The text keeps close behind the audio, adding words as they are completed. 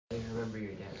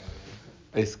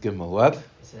Ace Gimel, what? I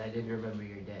said I didn't remember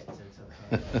your debt, so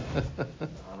it's okay.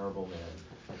 Honorable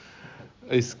man.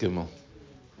 Ace Gimel.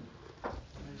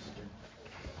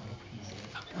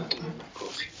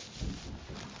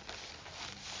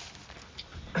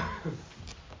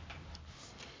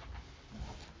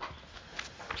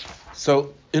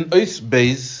 So in Ois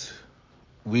Beis,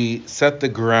 we set the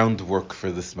groundwork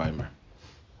for this mimer.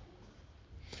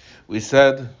 We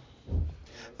said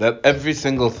that every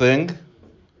single thing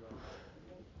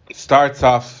starts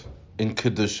off in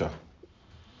Kedusha.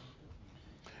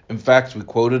 In fact, we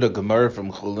quoted a Gemara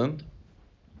from Chulin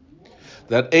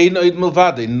that Ein Oid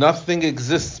Milvade, nothing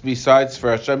exists besides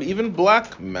for Hashem. Even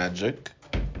black magic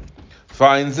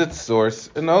finds its source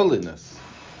in holiness.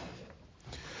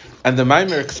 And the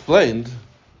Maimer explained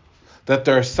that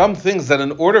there are some things that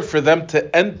in order for them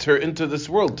to enter into this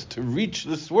world, to reach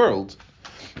this world,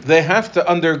 they have to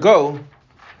undergo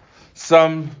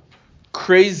some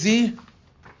crazy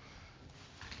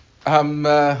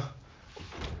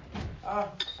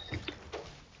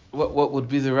what would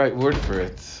be the right word for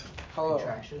it?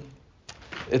 Contraction.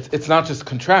 It's not just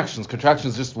contractions.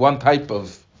 Contractions is just one type of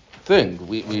thing.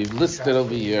 We listed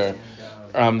over here.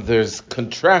 There's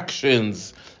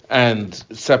contractions and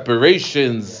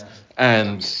separations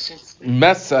and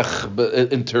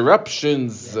mesach,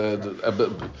 interruptions and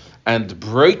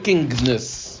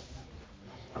breakingness.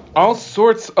 All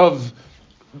sorts of.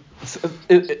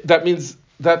 That means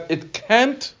that it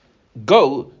can't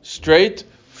go straight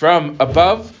from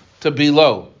above to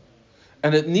below.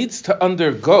 And it needs to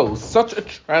undergo such a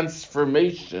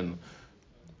transformation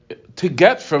to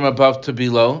get from above to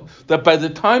below that by the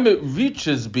time it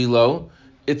reaches below,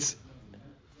 it's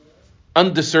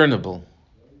indiscernible.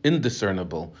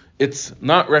 It's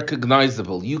not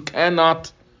recognizable. You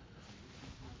cannot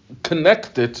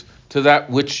connect it to that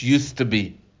which used to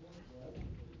be.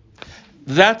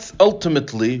 That's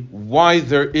ultimately why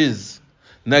there is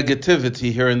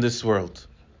negativity here in this world.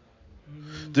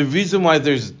 The reason why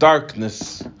there's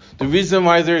darkness, the reason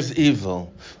why there's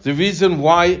evil, the reason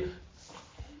why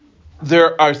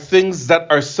there are things that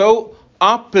are so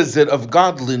opposite of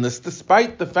godliness,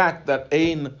 despite the fact that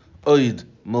Ein Oid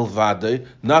Milvade,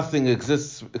 nothing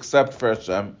exists except for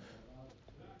Hashem,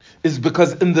 is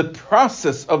because in the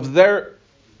process of their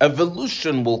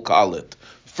evolution, we'll call it,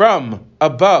 from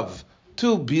above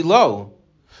to below,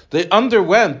 they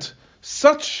underwent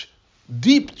such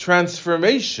deep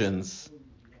transformations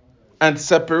and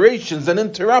separations and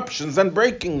interruptions and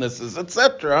breakingnesses,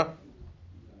 etc.,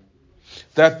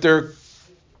 that they're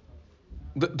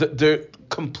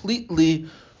completely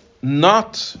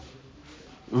not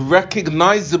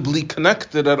recognizably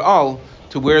connected at all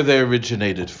to where they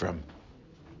originated from.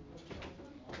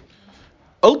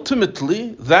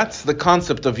 Ultimately, that's the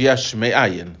concept of yesh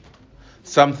me'ayin,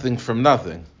 something from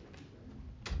nothing.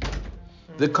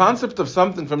 The concept of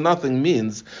something from nothing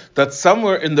means that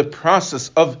somewhere in the process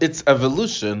of its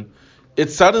evolution,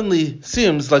 it suddenly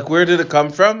seems like, where did it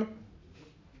come from?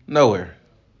 Nowhere.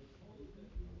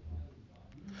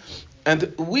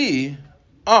 And we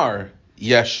are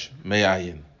yesh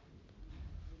me'ayin.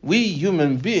 We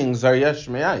human beings are yesh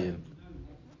me'ayin.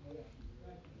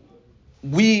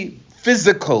 The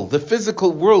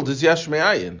physical world is yesh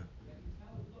me'ayin.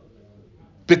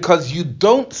 Because you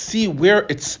don't see where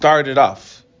it started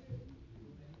off.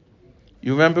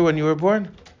 You remember when you were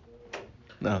born?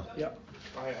 No. Yeah.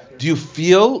 Do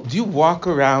you walk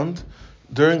around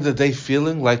during the day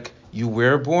feeling like you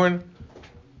were born?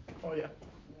 Oh yeah.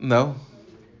 No.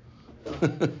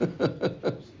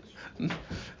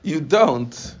 You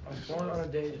don't. I was born on a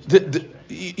day.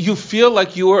 You feel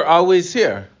like you were always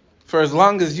here. For as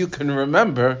long as you can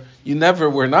remember, you never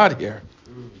were not here.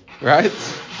 Right?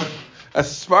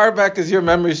 As far back as your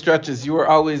memory stretches, you were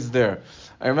always there.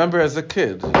 I remember as a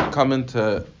kid, you come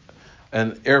into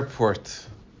an airport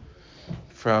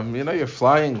from, you're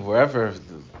flying wherever,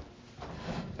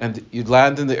 and you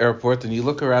land in the airport and you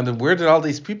look around and where did all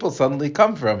these people suddenly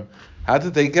come from? How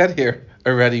did they get here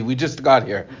already? We just got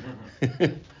here.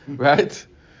 Right?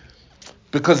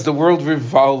 Because the world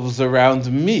revolves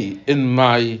around me in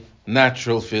my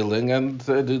natural feeling, and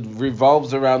it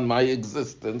revolves around my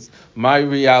existence, my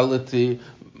reality,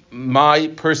 my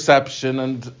perception,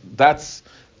 and that's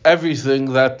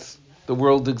everything that the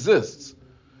world exists.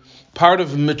 Part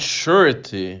of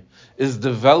maturity is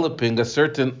developing a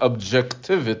certain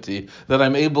objectivity that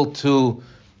I'm able to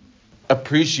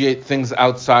appreciate things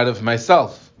outside of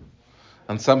myself.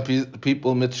 And some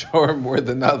people mature more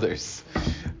than others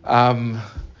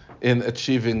in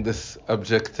achieving this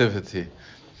objectivity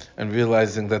and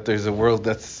realizing that there's a world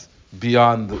that's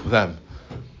beyond them.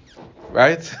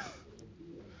 Right?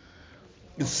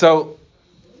 So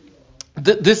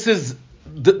this is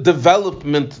the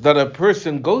development that a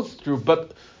person goes through,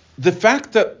 but the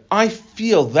fact that I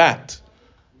feel that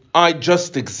I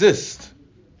just exist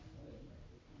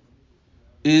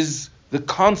is the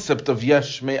concept of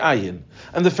yesh me'ayin.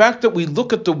 And the fact that we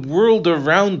look at the world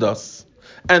around us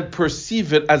and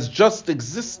perceive it as just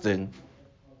existing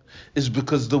is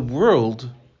because the world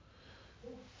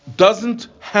doesn't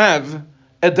have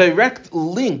a direct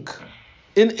link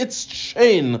in its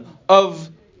chain of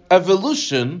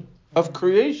evolution, of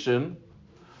creation,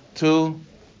 to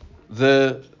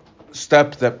the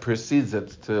step that precedes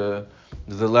it, to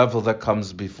the level that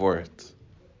comes before it.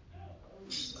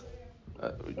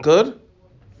 Good?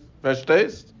 Fresh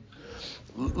taste?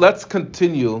 Let's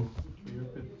continue.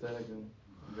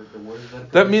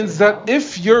 That means that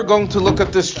if you're going to look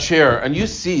at this chair and you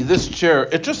see this chair,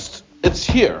 it's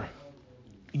here.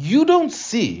 You don't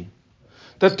see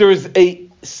that there is a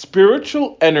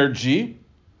spiritual energy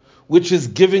which is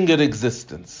giving it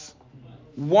existence.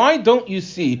 Why don't you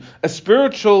see a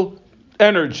spiritual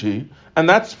energy? And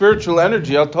that spiritual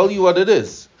energy, I'll tell you what it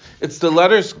is. It's the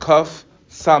letters Kaf,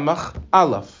 Samach,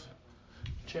 Aleph.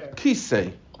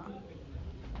 Kisei.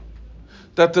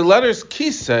 That the letters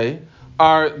Kisei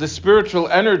are the spiritual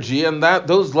energy, and that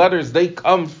those letters, they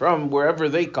come from wherever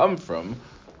they come from.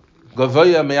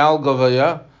 Gavaya, Me'al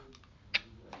Gavaya.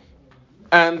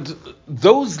 And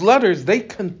those letters, they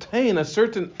contain a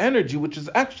certain energy which is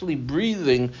actually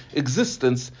breathing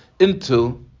existence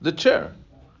into the chair.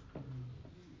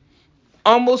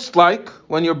 Almost like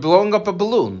when you're blowing up a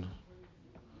balloon.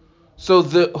 So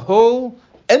the whole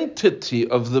entity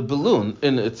of the balloon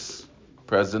in its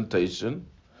presentation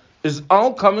is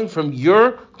all coming from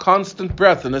your constant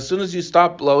breath. And as soon as you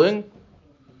stop blowing,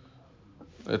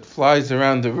 it flies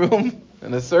around the room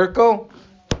in a circle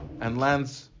and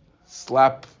lands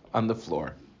slap on the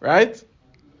floor, right?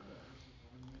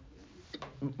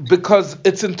 Because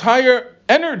its entire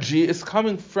energy is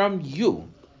coming from you.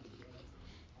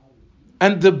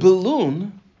 And the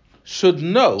balloon should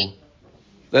know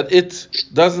that it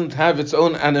doesn't have its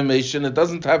own animation, it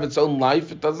doesn't have its own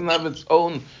life, it doesn't have its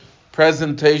own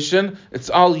presentation, it's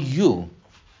all you.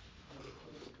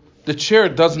 The chair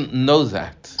doesn't know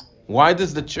that. Why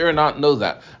does the chair not know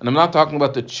that? And I'm not talking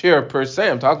about the chair per se,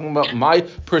 I'm talking about my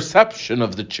perception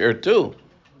of the chair too.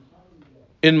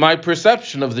 In my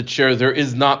perception of the chair, there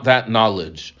is not that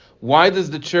knowledge. Why does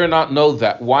the chair not know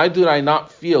that? Why do I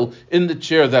not feel in the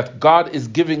chair that God is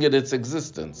giving it its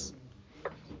existence?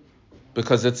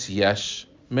 Because it's yesh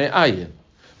me'ayin.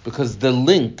 Because the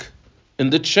link in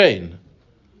the chain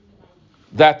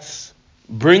that's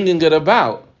bringing it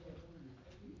about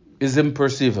is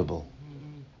imperceivable.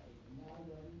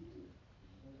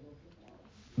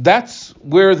 That's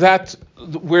where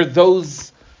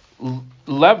those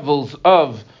levels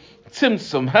of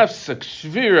tzimtzum, hefsek,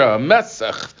 shvira,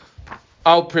 mesach,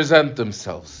 all present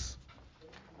themselves.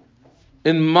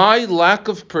 In my lack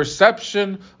of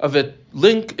perception of a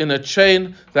link in a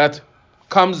chain that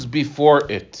comes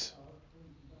before it.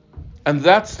 And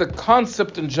that's the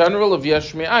concept in general of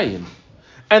yesh me'ayin.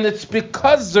 And it's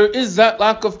because there is that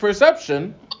lack of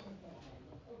perception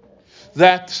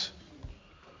that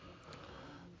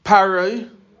Parai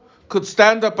could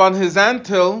stand up on his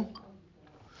anthill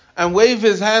and wave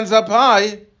his hands up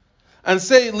high and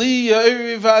say, Li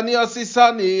ya'iri v'ani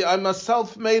asisani, I'm a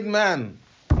self-made man.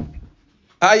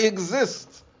 I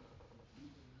exist.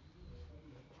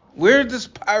 Where does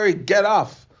Parai get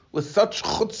off with such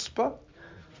chutzpah?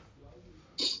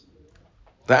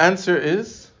 The answer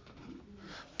is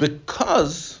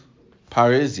because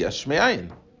Parai is yesh me'ayin.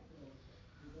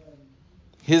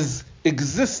 His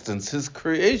existence, his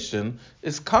creation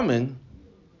is coming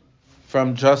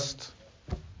from just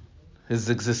his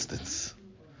existence.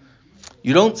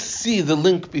 You don't see the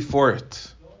link before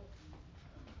it.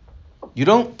 You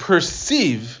don't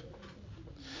perceive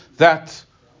that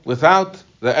without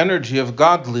the energy of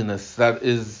godliness that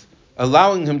is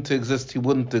allowing him to exist, he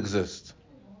wouldn't exist.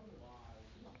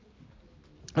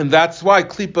 And that's why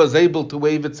Klippa is able to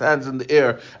wave its hands in the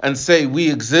air and say,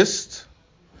 we exist,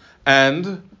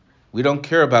 and we don't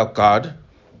care about God,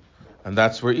 and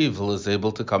that's where evil is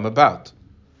able to come about.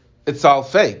 It's all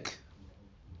fake.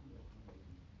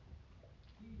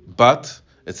 But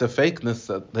it's a fakeness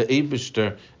that the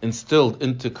Eibishter instilled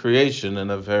into creation in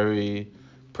a very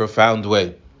profound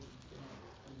way.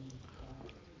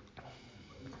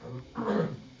 So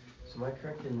am I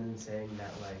correct in saying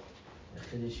that like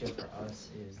the chiddush for us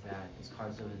is that this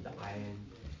concept of the ayin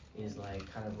is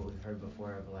like kind of what we've heard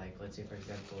before of like, let's say for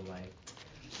example like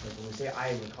when we say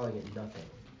ayin we're calling it nothing.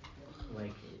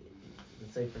 Like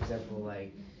let's say for example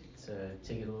like to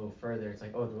take it a little further, it's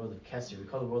like, oh, the world of Kesser. We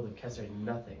call the world of Kesser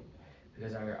nothing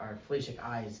because our fleishic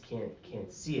eyes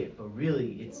can't see it, but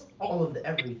really it's all of the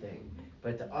everything.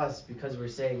 But to us, because we're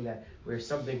saying that we're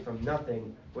something from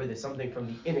nothing, or there's something from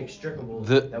the inextricable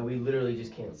that we literally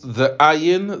just can't see. The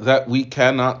ayin that we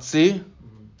cannot see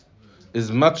Mhm.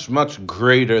 is much, much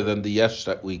greater than the yesh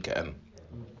that we can.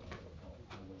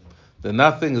 The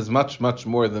nothing is much, much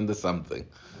more than the something.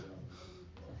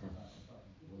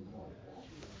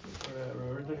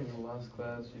 Remember in your last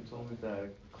class you told me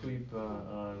that clip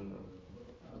on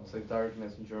let's say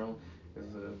darkness in general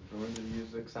is remember you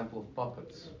used the example of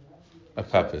puppets. A So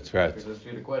puppet, right? because that's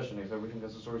really the question: if everything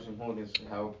has a source in harmonious,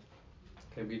 how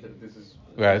can it be that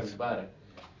Right. this is bad?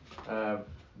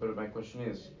 But my question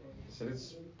is, since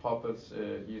it's puppets,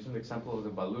 using the example of the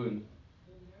balloon,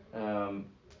 um,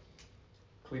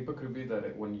 klipa could be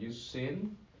that when you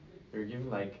sin, you're giving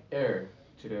like air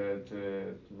to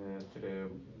the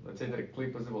let's say that a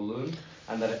clip is a balloon,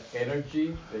 and that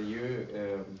energy that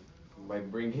you by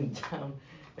bringing down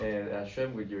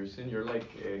Hashem with your sin, you're like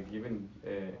giving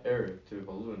air to the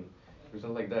balloon. It's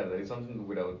not like that. It's something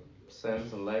without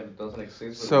sense and life that doesn't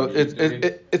exist. But So when you do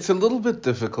it, it's a little bit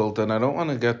difficult, and I don't want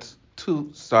to get too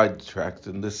sidetracked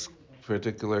in this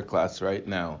particular class right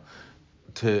now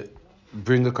to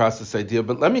bring across this idea.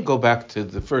 But let me go back to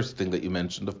the first thing that you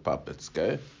mentioned of puppets,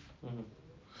 okay? Mhm.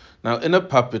 Now, in a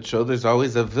puppet show, there's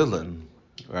always a villain,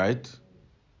 right?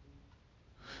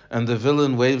 And the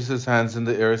villain waves his hands in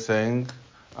the air saying,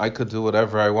 I could do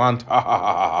whatever I want. Ha ha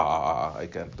ha ha ha. I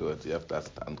can't do it. You have to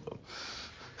ask Tango.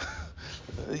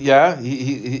 Yeah,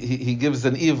 he gives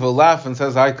an evil laugh and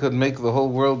says, I could make the whole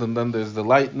world, and then there's the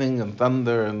lightning and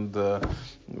thunder, and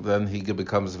then he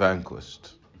becomes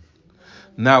vanquished.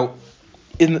 Now,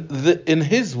 in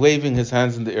his waving his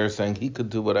hands in the air saying he could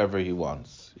do whatever he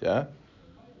wants, yeah?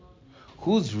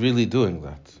 Who's really doing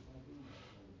that?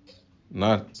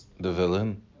 Not the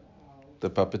villain, the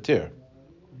puppeteer.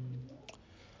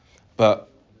 But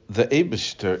the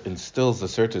Eibishter instills a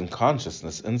certain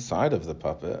consciousness inside of the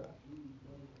puppet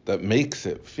that makes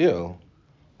it feel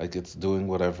like it's doing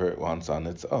whatever it wants on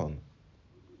its own.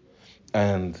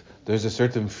 And there's a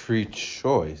certain free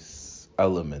choice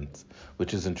element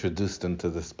which is introduced into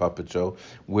this puppet show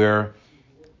where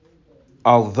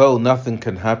although nothing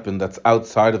can happen that's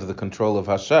outside of the control of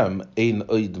Hashem, ein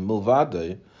oid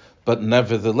milvadei, but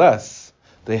nevertheless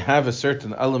they have a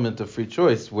certain element of free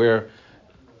choice where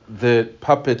the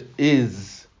puppet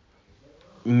is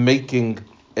making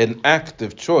an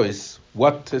active choice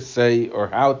what to say or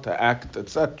how to act,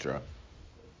 etc.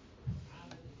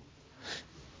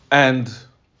 And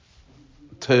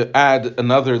to add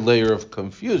another layer of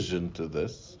confusion to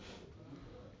this,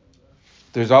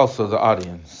 there's also the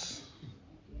audience.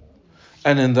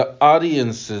 And in the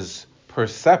audience's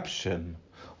perception,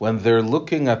 when they're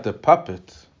looking at the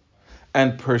puppet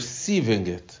and perceiving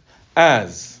it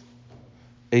as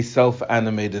a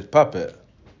self-animated puppet,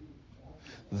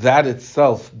 that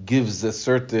itself gives a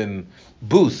certain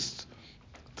boost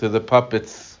to the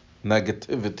puppet's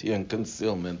negativity and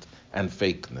concealment and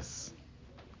fakeness.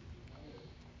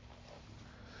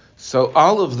 So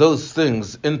all of those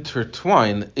things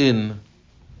intertwine in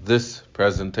this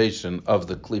presentation of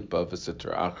the Klipa of the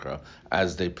Sitra Achra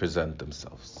as they present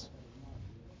themselves.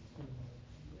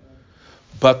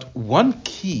 But one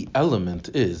key element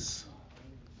is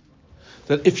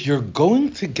that if you're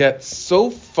going to get so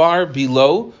far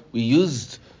below, we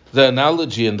used the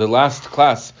analogy in the last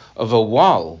class of a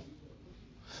wall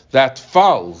that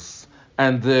falls,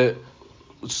 and the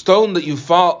stone that you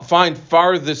find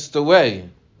farthest away,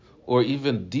 or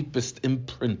even deepest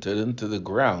imprinted into the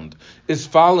ground, is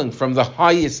falling from the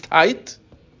highest height.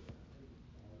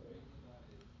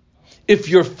 If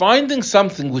you're finding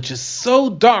something which is so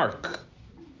dark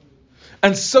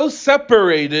and so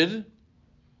separated,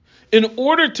 in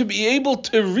order to be able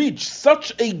to reach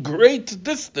such a great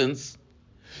distance,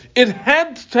 it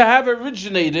had to have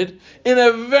originated in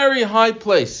a very high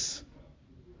place.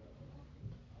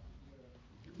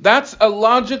 That's a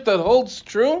logic that holds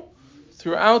true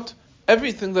throughout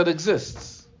everything that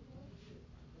exists,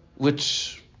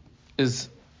 which is,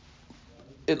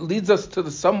 it leads us to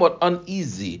the somewhat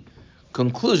uneasy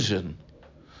conclusion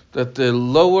that the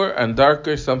lower and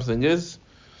darker something is,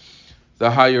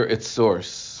 the higher its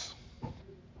source.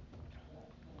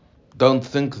 Don't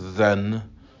think then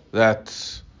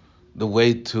that the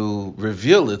way to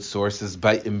reveal its source is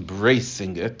by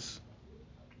embracing it,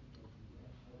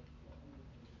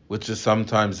 which is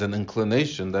sometimes an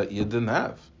inclination that you didn't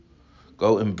have.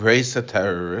 Go embrace a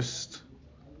terrorist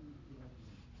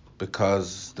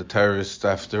because the terrorist,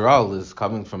 after all, is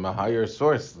coming from a higher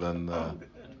source than.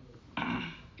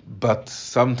 But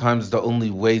sometimes the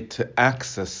only way to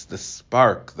access the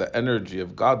spark, the energy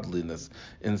of godliness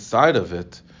inside of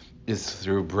it, is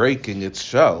through breaking its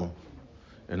shell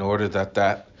in order that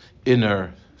that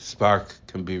inner spark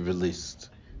can be released.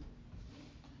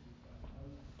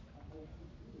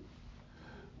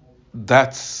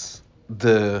 That's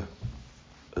an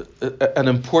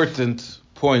important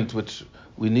point which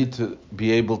we need to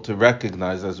be able to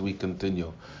recognize as we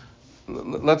continue.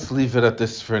 Let's leave it at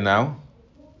this for now.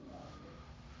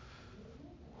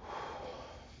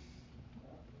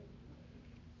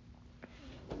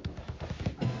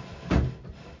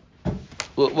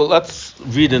 Well, let's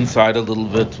read inside a little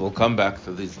bit. We'll come back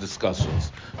to these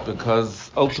discussions because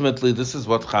ultimately this is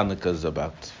what Hanukkah is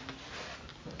about.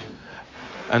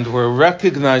 And we're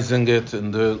recognizing it in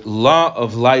the law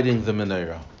of lighting the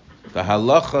menorah, the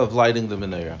halacha of lighting the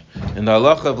menorah. In the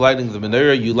halacha of lighting the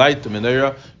menorah, you light the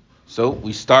menorah. So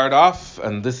we start off,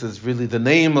 and this is really the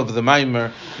name of the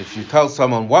mimer. If you tell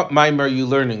someone, what mimer are you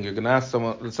learning? You're going to ask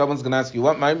someone's going to ask you,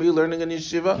 what mimer are you learning in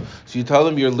yeshiva? So you tell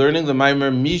them you're learning the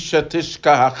mimer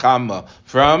Mishetishka Hachama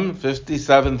from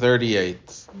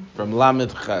 5738, from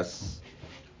Lamed Ches.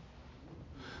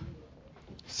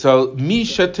 So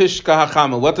Mishetishka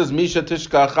Hachama, what does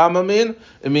Mishetishka Hachama mean?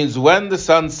 It means when the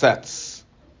sun sets.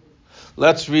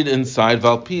 Let's read inside.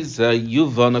 Valpiza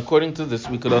Yuvan. According to this,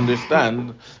 we could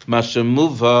understand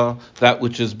Mashamuva, that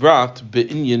which is brought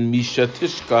Be'inyan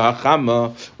Mishetishka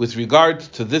Hachama, with regard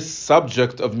to this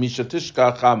subject of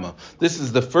Mishetishka Hachama. This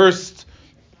is the first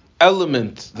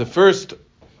element, the first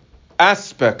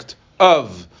aspect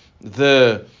of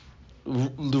the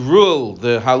rule,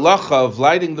 the halacha of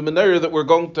lighting the menorah that we're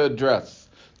going to address.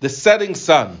 The setting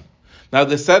sun. Now,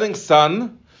 the setting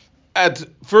sun, at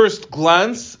first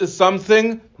glance, is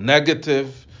something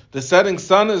negative. The setting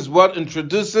sun is what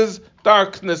introduces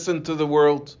darkness into the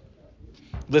world.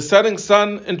 The setting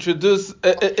sun implies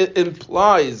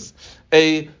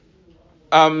a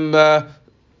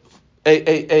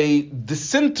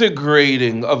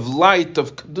disintegrating of light,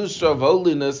 of kedusha, of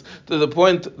holiness, to the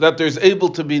point that there's able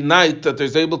to be night, that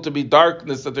there's able to be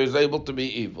darkness, that there's able to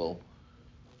be evil.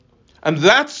 And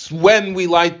that's when we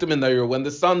light the menorah, when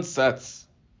the sun sets.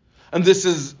 And this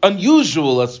is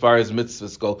unusual as far as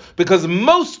mitzvahs go, because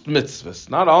most mitzvahs,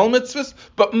 not all mitzvahs,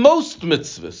 but most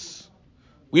mitzvahs,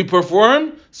 we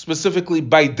perform specifically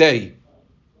by day.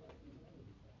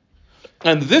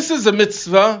 And this is a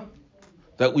mitzvah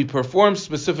that we perform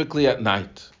specifically at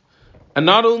night. And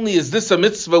not only is this a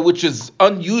mitzvah which is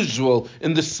unusual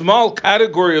in the small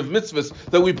category of mitzvahs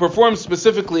that we perform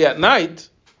specifically at night,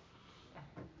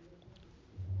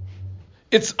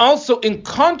 it's also in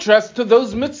contrast to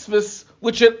those mitzvahs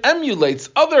which it emulates,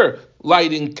 other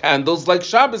lighting candles like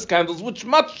Shabbos candles,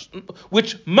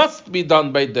 which must be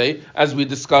done by day, as we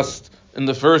discussed in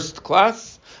the first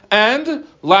class, and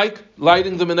like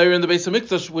lighting the menorah in the Beis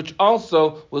HaMikdash, which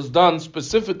also was done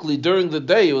specifically during the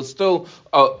day. It was still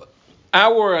an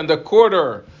hour and a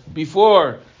quarter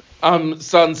before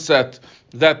sunset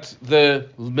that the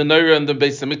menorah in the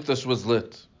Beis HaMikdash was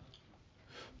lit.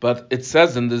 But it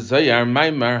says in the Zohar,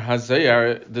 Maimar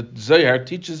HaZohar, the Zohar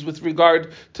teaches with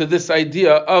regard to this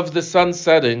idea of the sun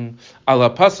setting, ala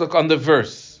pasuk on the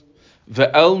verse,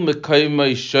 Ve'el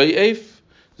mekaymei shoyef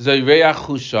zoreach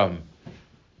husham.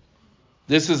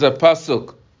 This is a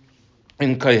pasuk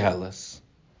in Koheles,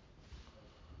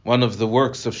 one of the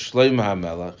works of Shlomo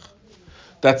HaMelech,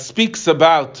 that speaks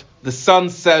about the sun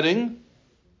setting,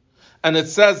 and it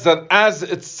says that as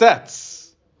it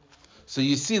sets, so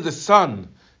you see the sun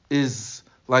is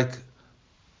like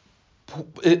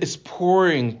it's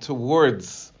pouring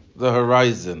towards the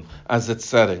horizon as it's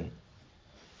setting.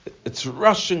 It's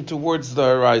rushing towards the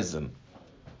horizon.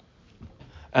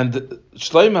 And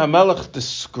Shlomo HaMelech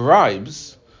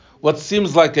describes what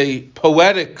seems like a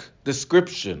poetic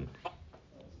description.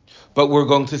 But we're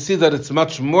going to see that it's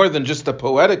much more than just a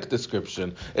poetic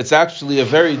description. It's actually a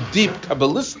very deep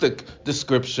Kabbalistic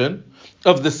description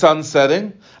of the sun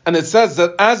setting. And it says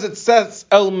that as it sets,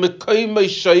 El Mekoymei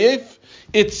Shayef,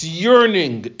 it's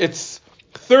yearning, it's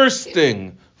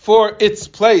thirsting for its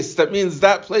place. That means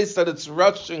that place that it's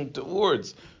rushing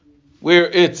towards, where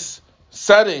it's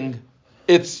setting,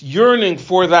 it's yearning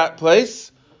for that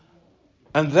place.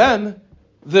 And then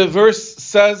the verse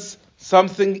says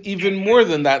something even more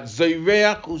than that.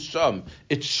 Zoreach Husham.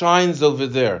 It shines over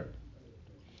there.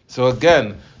 So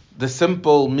again, the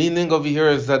simple meaning over here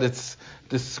is that it's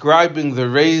describing the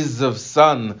rays of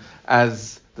sun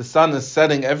as the sun is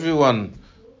setting. Everyone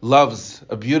loves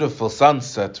a beautiful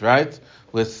sunset, right?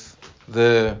 With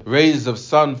the rays of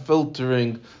sun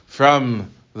filtering from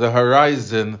the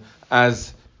horizon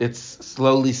as it's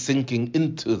slowly sinking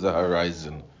into the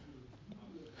horizon.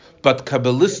 But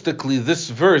Kabbalistically, this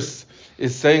verse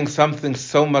is saying something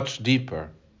so much deeper.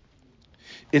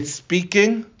 It's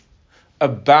speaking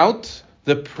about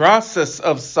the process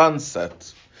of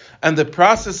sunset. And the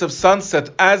process of sunset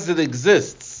as it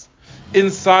exists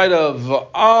inside of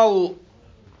all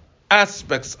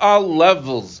aspects, all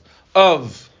levels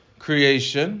of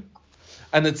creation.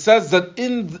 And it says that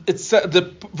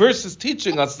the verse is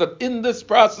teaching us that in this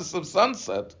process of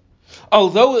sunset,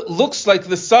 although it looks like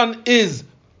the sun is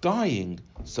dying,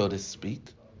 so to speak,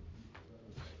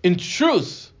 in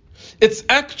truth, it's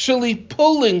actually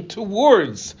pulling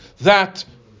towards that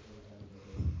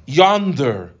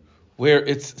yonder where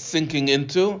it's sinking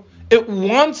into. It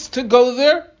wants to go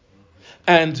there,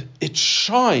 and it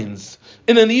shines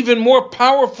in an even more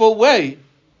powerful way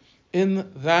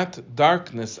in that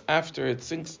darkness after it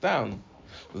sinks down.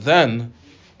 Then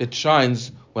it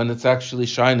shines when it's actually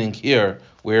shining here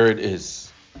where it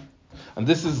is. And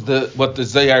this is what the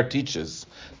Zohar teaches.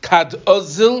 Kad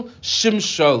ozil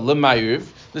shimsha l'mayriv.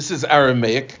 This is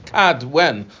Aramaic. Kad,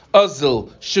 when. Ozil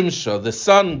shimsha. The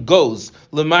sun goes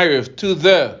l'mayriv to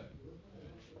the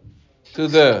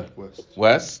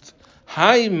west.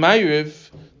 Hai mayriv.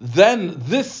 Then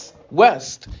this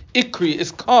west, Ikri,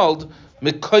 is called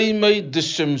Mekoymei de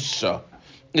Shimsha.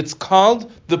 It's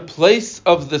called the place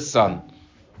of the sun.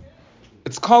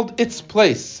 It's called its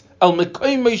place. Al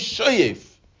Mekoymei Shoyef.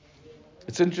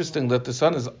 It's interesting that the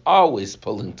sun is always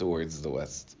pulling towards the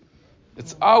west.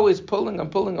 It's always pulling and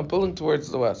pulling and pulling towards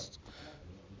the west.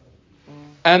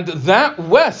 And that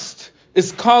west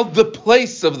is called the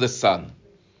place of the sun.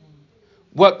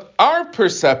 What our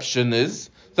perception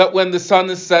is that when the sun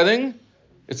is setting,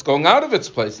 it's going out of its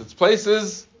place. Its place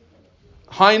is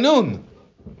high noon.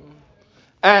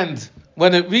 And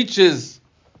when it reaches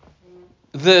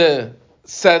the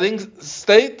setting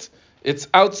state, it's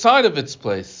outside of its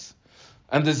place.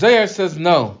 And the Zohar says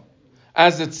no.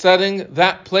 As it's setting,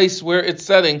 that place where it's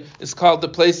setting is called the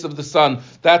place of the sun.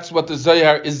 That's what the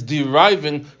Zohar is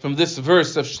deriving from this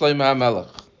verse of Shlomo HaMelech.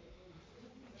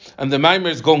 And the Maimer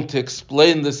is going to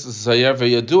explain this Zohar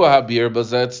v'yadua habir,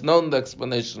 but it's known the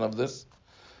explanation of this.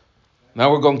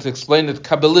 Now we're going to explain it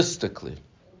Kabbalistically.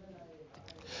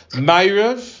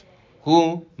 Ma'ariv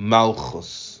hu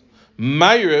Malchus.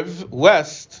 Ma'ariv,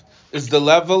 west, is the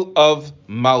level of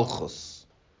Malchus.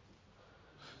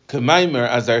 K'maimer,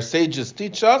 as our sages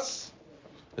teach us,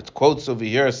 it quotes over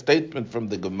here a statement from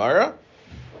the Gemara,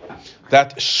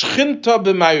 that Shchinta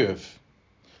b'Ma'ariv,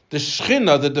 the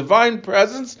Shechina, the divine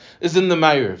presence, is in the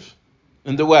Ma'ariv,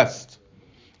 in the west.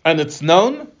 And it's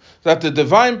known that the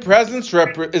divine presence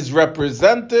is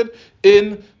represented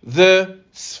in the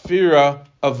Sphira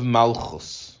of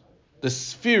Malchus. The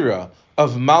Sphira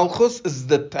of Malchus is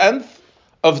the 10th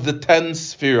of the 10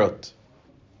 Sphirot.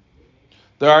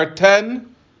 There are 10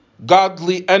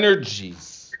 godly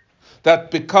energies that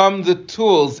become the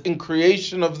tools in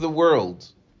creation of the world.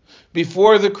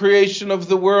 Before the creation of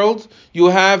the world, you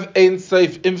have Ein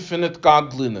Sof, infinite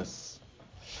godliness.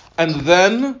 And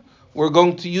then we're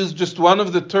going to use just one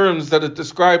of the terms that it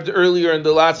described earlier in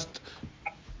the last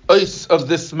ois of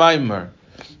this Maimer.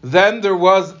 Then there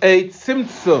was a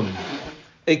tzimtzum,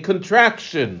 a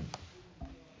contraction.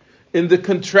 In the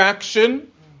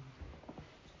contraction,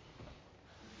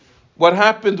 what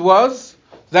happened was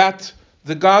that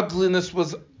the godliness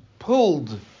was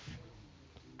pulled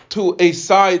to a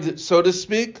side, so to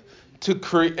speak, to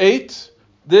create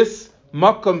this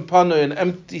makam pano, an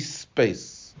empty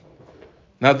space.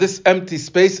 Now this empty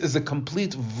space is a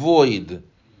complete void.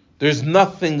 There's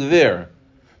nothing there.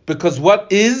 Because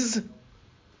what is?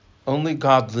 Only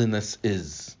godliness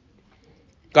is.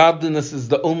 Godliness is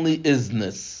the only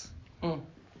isness.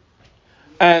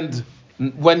 And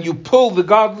when you pull the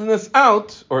godliness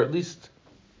out, or at least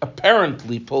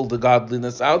apparently pull the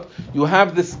godliness out, you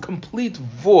have this complete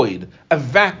void, a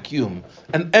vacuum,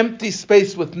 an empty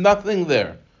space with nothing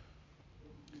there.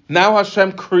 Now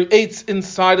Hashem creates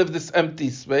inside of this empty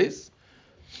space,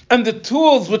 and the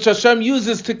tools which Hashem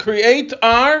uses to create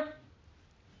are,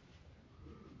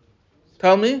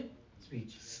 tell me?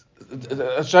 Speech.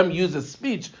 Hashem uses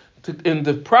speech in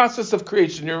the process of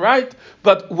creation, you're right,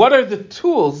 but what are the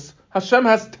tools? Hashem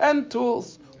has 10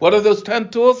 tools. What are those 10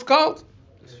 tools called?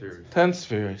 Spheres. 10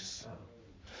 spheres.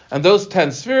 And those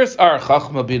 10 spheres are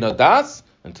Chachma Bina Das,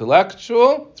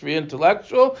 intellectual, 3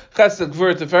 intellectual, Chesed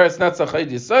Gvur Tiferes Netzach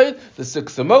Chayd Yisod, the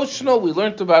 6 emotional, we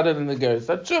learned about it in the Geras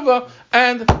HaTshuva,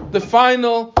 and the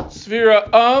final sphere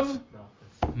of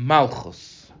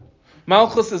Malchus.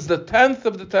 Malchus is the 10th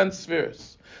of the 10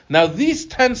 spheres. Now these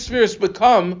 10 spheres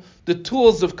become the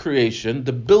tools of creation,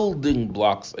 the building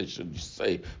blocks, I should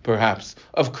say, perhaps,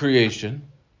 of creation.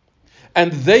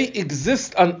 And they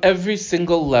exist on every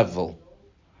single level.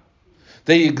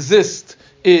 They exist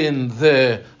in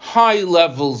the high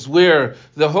levels where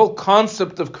the whole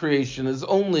concept of creation is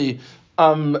only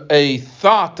a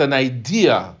thought, an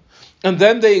idea. And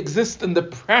then they exist in the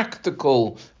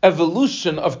practical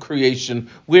evolution of creation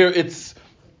where it's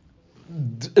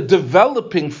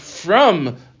developing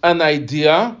from an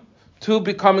idea to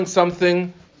becoming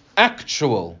something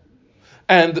actual.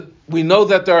 And we know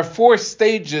that there are 4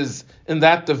 stages in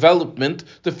that development.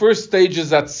 The first stage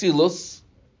is Atzilus.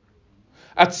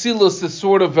 Atzilus is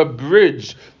sort of a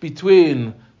bridge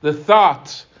between the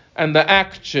thought and the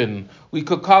action. We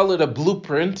could call it a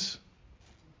blueprint,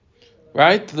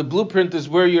 right? The blueprint is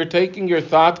where you're taking your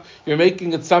thought, you're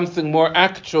making it something more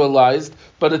actualized,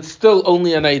 but it's still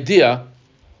only an idea.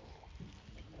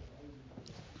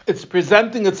 It's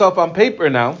presenting itself on paper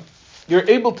now. You're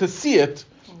able to see it,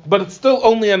 but it's still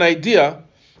only an idea.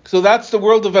 So that's the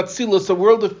world of Atzilus, a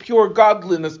world of pure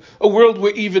godliness, a world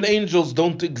where even angels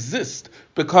don't exist,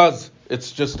 because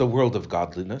it's just a world of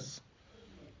godliness.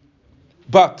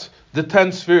 But the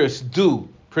 10 spheres do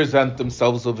present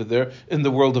themselves over there in the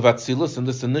world of Atzilus, in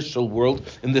this initial world,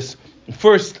 in this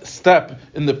first step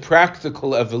in the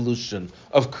practical evolution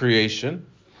of creation.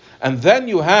 And then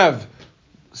you have,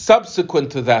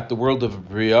 subsequent to that, the world of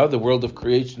Bria, the world of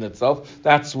creation itself.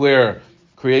 That's where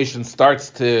creation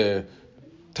starts to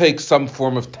take some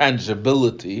form of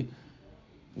tangibility,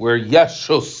 where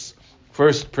Yeshus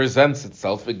first presents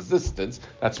itself, existence.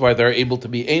 That's why there are able to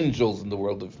be angels in the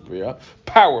world of Bria,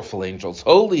 powerful angels,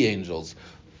 holy angels,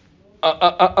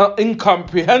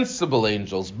 incomprehensible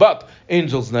angels, but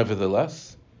angels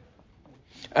nevertheless.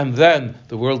 And then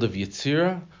the world of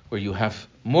Yetzirah, where you have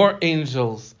more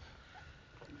angels,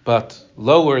 but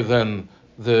lower than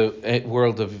the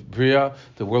world of Bria.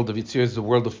 The world of Yetzirah is the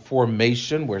world of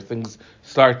formation, where things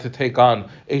start to take on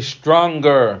a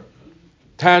stronger,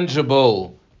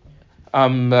 tangible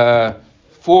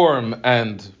form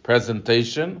and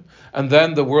presentation. And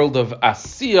then the world of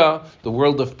Asiya, the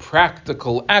world of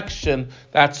practical action,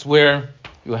 that's where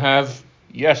you have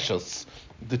Yeshus.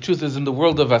 The truth is, in the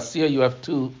world of Asiya, you have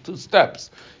two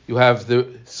steps. You have the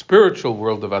spiritual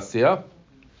world of Asiya,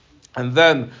 and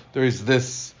then there is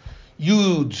this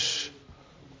huge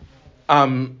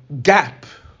gap.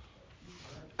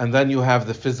 And then you have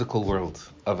the physical world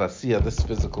of Asiya, this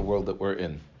physical world that we're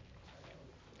in.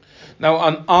 Now,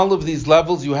 on all of these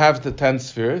levels, you have the 10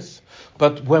 spheres.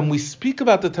 But when we speak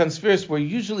about the 10 spheres, we're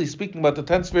usually speaking about the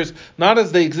 10 spheres not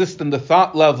as they exist in the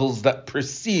thought levels that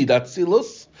precede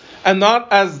Atzilus, and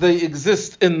not as they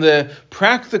exist in the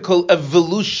practical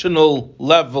evolutional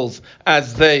levels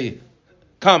as they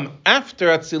come after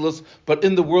Atzilus, but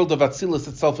in the world of Atzilus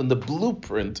itself, in the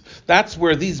blueprint. That's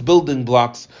where these building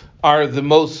blocks are the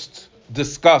most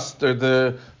discussed.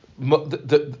 They're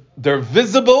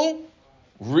visible.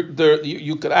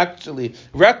 You could actually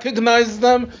recognize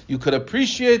them, you could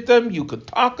appreciate them, you could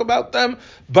talk about them,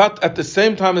 but at the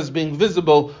same time as being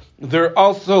visible, they're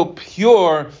also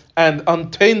pure and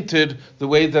untainted the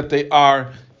way that they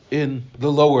are in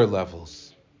the lower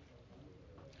levels.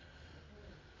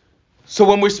 So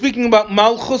when we're speaking about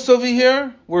Malchus over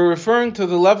here, we're referring to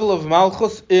the level of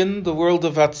Malchus in the world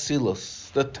of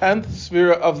Atzilus, the 10th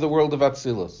sphere of the world of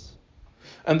Atzilus.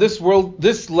 And this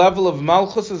level of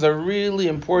Malchus is a really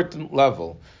important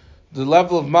level. The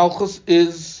level of Malchus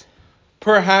is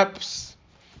perhaps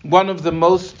one of the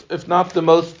most, if not the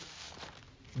most,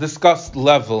 discussed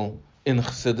level in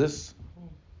Chassidus.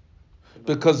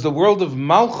 Because the level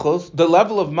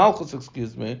of Malchus,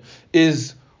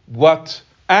 is what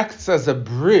acts as a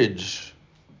bridge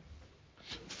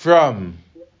from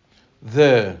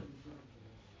the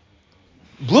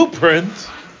blueprint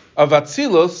of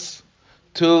Atzilus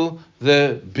to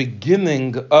the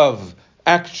beginning of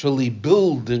actually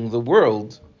building the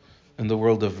world in the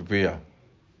world of Bria.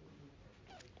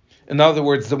 In other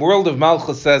words, the world of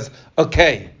Malchus says,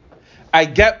 okay, I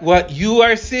get what you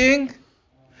are seeing,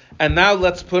 and now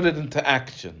let's put it into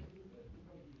action.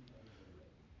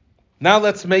 Now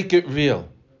let's make it real.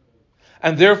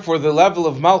 And therefore the level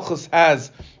of Malchus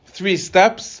has 3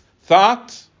 steps: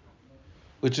 thought,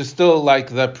 which is still like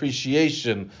the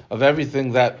appreciation of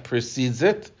everything that precedes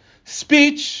it;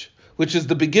 speech, which is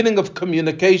the beginning of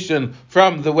communication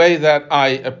from the way that I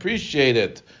appreciate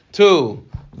it to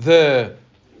the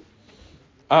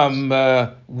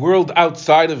world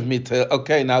outside of me, to,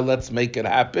 okay, now let's make it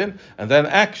happen. And then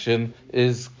action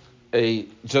is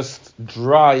just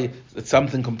dry, it's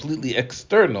something completely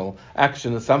external.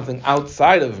 Action is something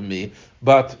outside of me,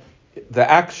 but the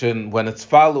action, when it's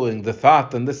following the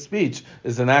thought and the speech,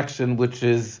 is an action which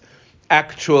is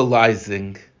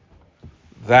actualizing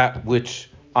that which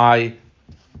I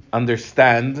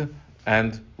understand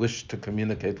and wish to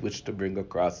communicate, wish to bring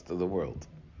across to the world.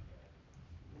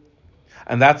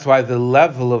 And that's why the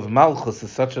level of Malchus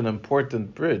is such an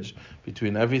important bridge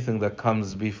between everything that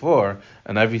comes before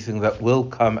and everything that will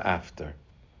come after.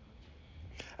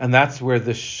 And that's where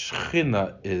the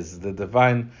Shechina is, the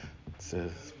divine. We're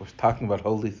talking about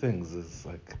holy things. It's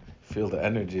like, feel the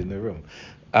energy in the room.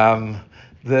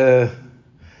 The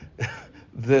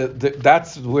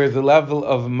that's where the level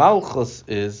of Malchus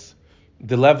is,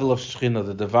 the level of Shechina,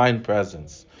 the divine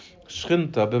presence.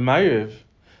 Shechinta b'Ma'ariv,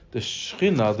 the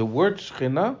Shechina, the word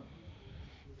Shechina,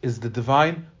 is the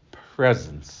divine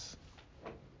presence.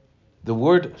 The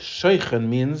word Sheichen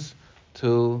means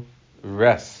to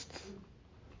rest.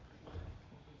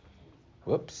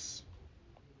 Whoops.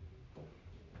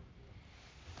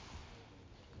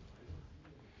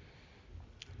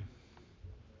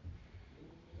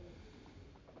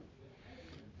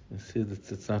 You see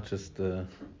that it's not just the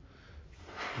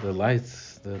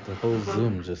lights, the whole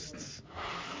Zoom just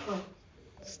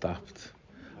stopped.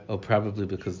 Oh, probably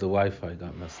because the Wi-Fi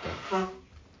got messed up.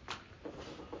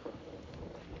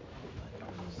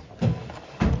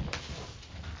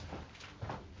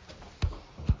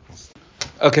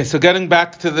 Okay, so getting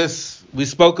back to this, we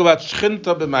spoke about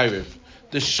Shechinta b'Ma'ariv.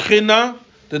 The Shechina,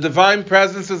 the divine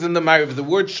presence, is in the Ma'ariv. The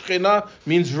word Shechina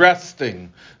means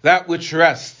resting, that which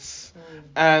rests.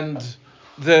 And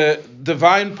the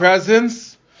divine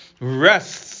presence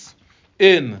rests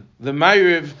in the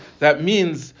Ma'ariv. That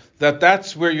means that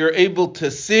that's where you're able to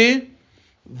see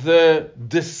the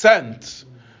descent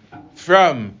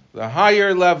from the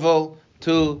higher level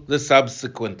to the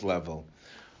subsequent level.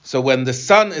 So when the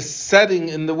sun is setting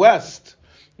in the west,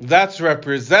 that's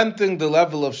representing the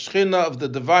level of Shechina, of the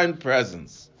divine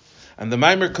presence. And the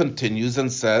Maimer continues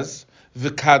and says,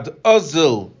 V'kad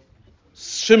ozil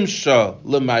shimsha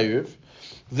l'mayriv,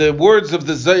 the words of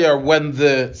the Zohar when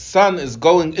the sun is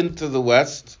going into the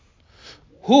west,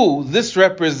 this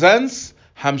represents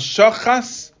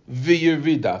hamshachas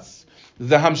v'yiridas.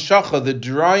 The hamshacha, the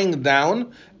drawing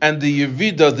down, and the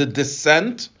yirida, the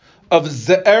descent of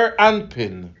Ze'er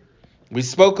Anpin. We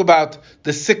spoke about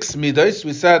the 6 midos.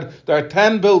 We said there are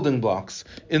 10 building blocks.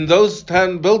 In those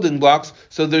 10 building blocks,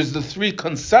 so there's the 3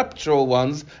 conceptual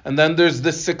ones, and then there's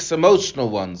the 6 emotional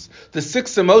ones. The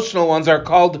 6 emotional ones are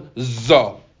called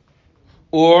Zo,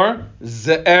 or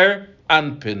Ze'er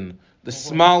Anpin, the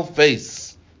small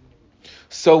face.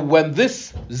 So when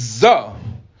this Zo,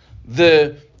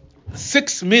 the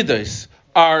 6 midos,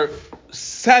 are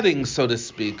setting, so to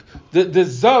speak, the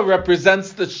Zo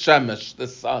represents the Shemesh, the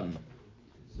sun.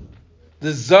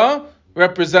 The Za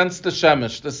represents the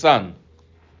Shemesh, the sun.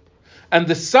 And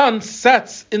the sun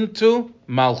sets into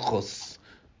Malchus.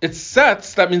 It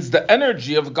sets, that means the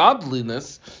energy of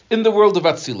godliness in the world of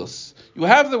Atzilus. You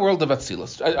have the world of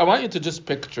Atzilus. I want you to just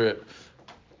picture it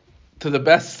to the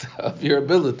best of your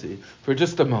ability for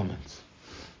just a moment.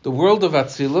 The world of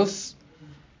Atzilus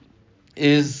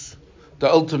is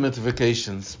the ultimate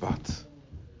vacation spot.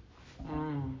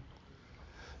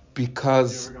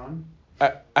 Because You ever gone?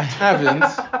 I haven't.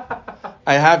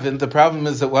 I haven't. The problem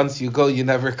is that once you go, you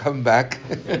never come back.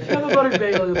 If you have a buttered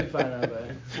bagel, you'll be fine out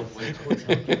there.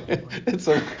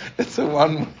 It's a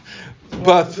one, It's a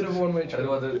but bit of a one-way I trip. don't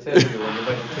want to tell you when you're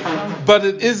back in Texas. but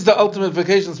it is the ultimate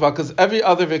vacation spot because every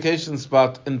other vacation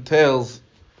spot entails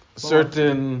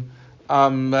certain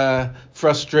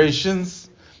frustrations,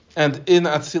 and in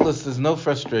Atzilus there's no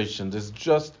frustration. There's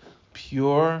just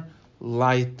pure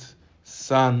light,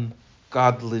 sun,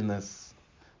 godliness.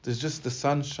 There's just the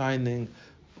sun shining,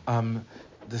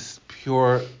 this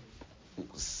pure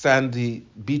sandy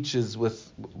beaches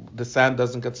with the sand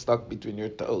doesn't get stuck between your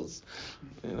toes.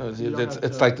 You know, You don't have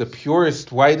it's like the toes.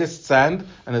 purest, whitest sand,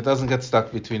 and it doesn't get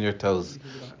stuck between your toes.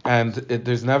 And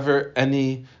there's never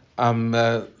any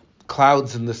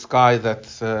clouds in the sky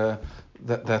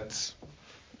that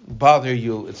bother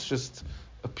you. It's just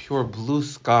a pure blue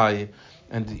sky,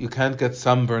 and you can't get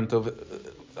sunburnt over.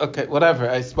 Okay, whatever.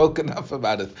 I spoke enough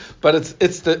about it, but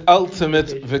it's the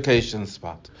ultimate vacation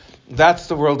spot. That's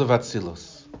the world of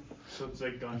Atzilus. So it's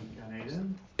like Gan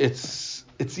Eden? It's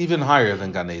even higher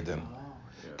than Gan Eden. Oh.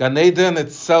 Gan Eden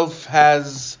itself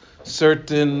has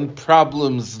certain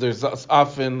problems. There's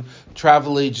often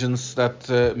travel agents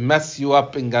that mess you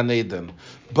up in Gan Eden,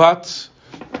 but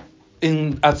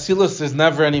in Atzilus there's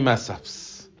never any mess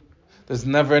ups. There's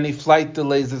never any flight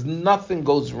delays. There's nothing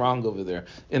goes wrong over there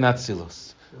in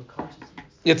Atzilus.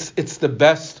 It's the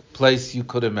best place you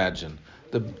could imagine,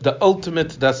 the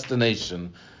ultimate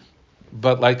destination.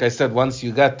 But like I said, once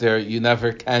you get there, you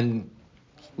never can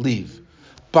leave.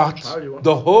 But How do you want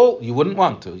the whole, you wouldn't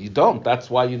want to. You don't. That's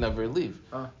why you never leave.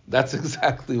 That's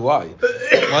exactly why.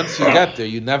 Once you get there,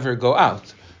 you never go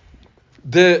out.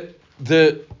 The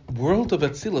world of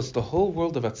Atzilus, the whole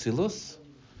world of Atzilus,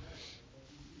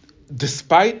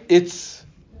 despite its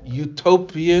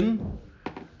utopian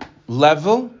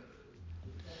level,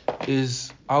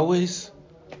 is always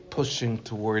pushing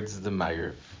towards the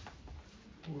Ma'ariv.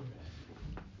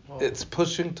 It's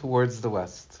pushing towards the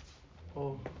West.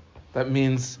 That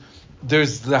means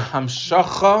there's the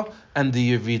Hamshacha and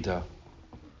the Yerida.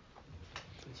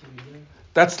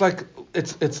 That's like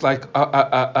it's like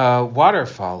a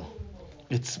waterfall.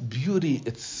 It's beauty,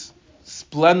 it's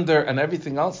splendor and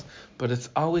everything else, but it's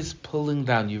always pulling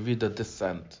down. You read the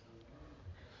descent.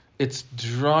 It's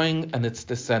drawing and it's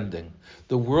descending.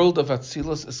 The world of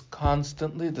Atzilus is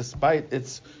constantly, despite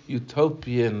its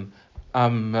utopian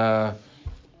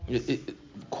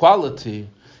quality,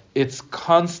 it's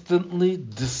constantly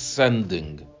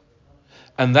descending.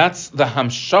 And that's the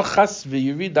Hamshachas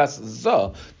v'Yiridas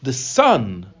Zah, the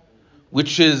sun,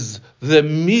 which is the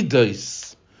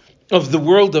midos of the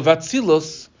world of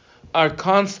Atzilus, are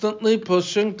constantly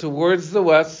pushing towards the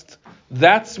west.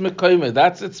 That's Mekoime,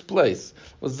 that's its place.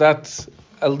 Was that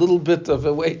a little bit of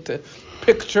a way to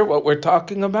picture what we're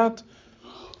talking about?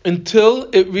 Until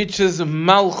it reaches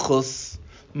Malchus.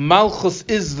 Malchus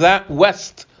is that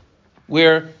west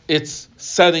where it's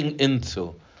setting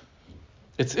into.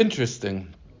 It's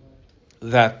interesting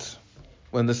that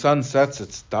when the sun sets,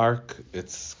 it's dark,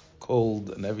 it's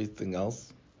cold and everything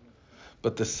else.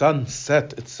 But the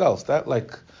sunset itself, that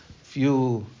like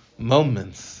few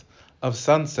moments of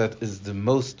sunset, is the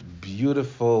most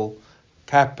beautiful,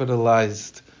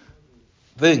 capitalized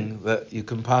thing that you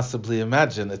can possibly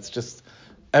imagine. It's just,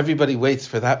 everybody waits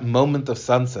for that moment of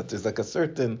sunset. There's like a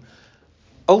certain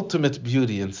ultimate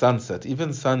beauty in sunset.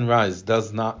 Even sunrise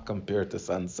does not compare to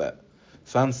sunset.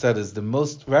 Sunset is the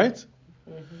most, right?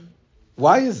 Mm-hmm.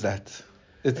 Why is that?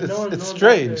 It's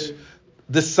strange.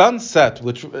 The sunset,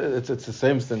 which it's the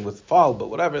same thing with fall, but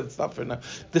whatever, it's not for now.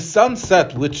 The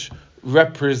sunset, which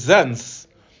represents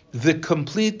the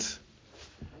complete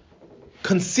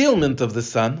concealment of the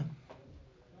sun,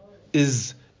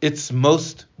 is its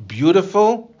most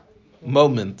beautiful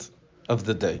moment of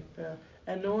the day. Yeah.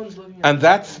 And no one's looking at and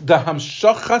that's the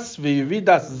hamshachas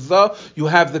v'yiridas zah. You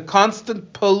have the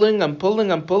constant pulling and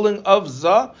pulling and pulling of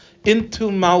zah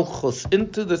into malchus,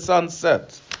 into the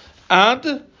sunset.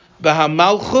 Ad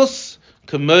b'hamalchus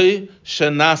k'mei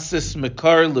shenasis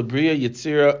mekar lebriya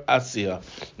yitzira asiya.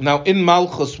 Now in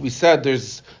malchus we said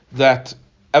there's that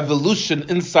evolution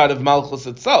inside of malchus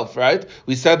itself, right?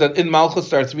 We said that in malchus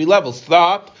there are three levels: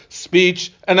 thought,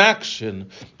 speech, and action,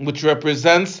 which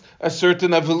represents a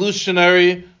certain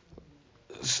evolutionary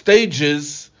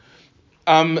stages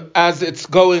as it's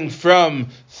going from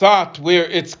thought, where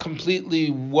it's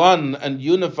completely one and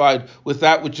unified with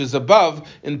that which is above,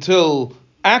 until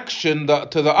action,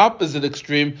 to the opposite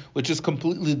extreme, which is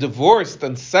completely divorced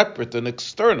and separate and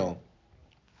external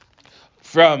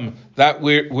from that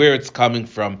where it's coming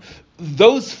from.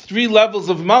 Those three levels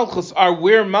of Malchus are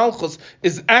where Malchus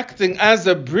is acting as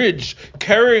a bridge,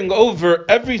 carrying over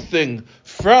everything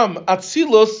from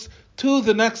Atzilus to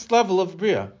the next level of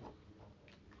Bria.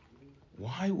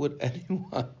 Why would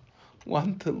anyone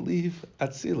want to leave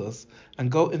Atzilus and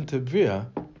go into Bria?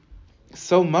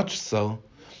 So much so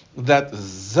that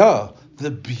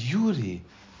the beauty,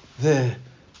 the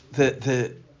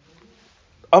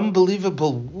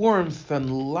unbelievable warmth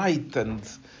and light and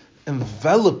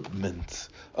envelopment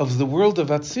of the world of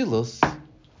Atzilus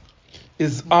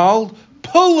is all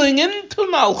pulling into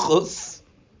Malchus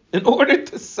in order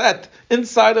to set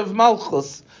inside of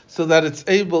Malchus, so that it's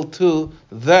able to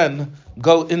then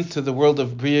go into the world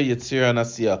of Bria, Yetzirah, and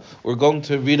Asiyah. We're going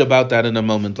to read about that in a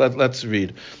moment. Let's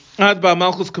read. As it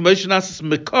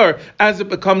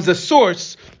becomes a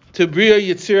source to Bria,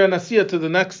 Yetzirah, and Asiyah, to the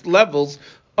next levels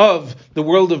of the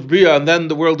world of Bria, and then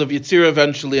the world of Yetzirah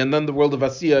eventually, and then the world of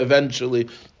Asiyah eventually,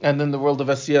 and then the world of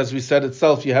Asiyah, as we said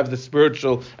itself, you have the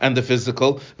spiritual and the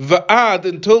physical. Va'ad,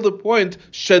 until the point,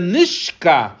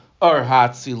 Shanishka or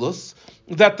Hatzilus,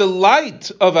 that the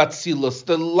light of Atzilus,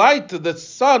 the light, the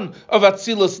sun of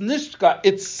Atzilus, Nishka,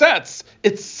 it sets,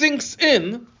 it sinks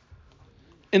in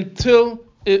until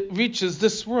it reaches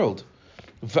this world.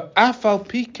 V'afal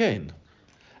pikein.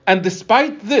 And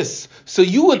despite this, so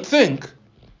you would think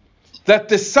that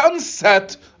the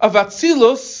sunset of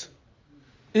Atzilus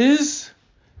is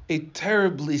a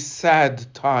terribly sad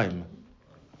time.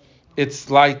 It's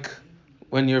like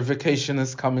when your vacation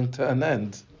is coming to an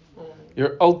end.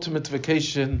 Your ultimate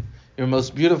vacation, your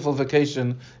most beautiful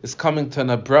vacation, is coming to an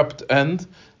abrupt end,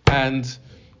 and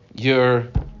you're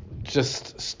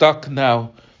just stuck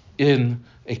now in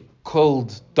a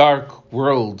cold, dark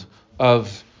world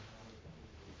of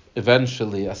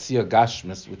eventually Asiya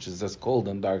Gashmis, which is as cold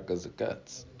and dark as it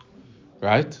gets.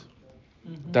 Right?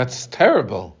 That's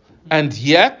terrible. And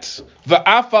yet,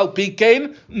 va'afal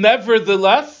pikein,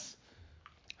 nevertheless,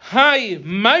 Hi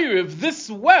Ma'ariv, this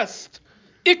west,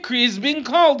 Ikri is being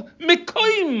called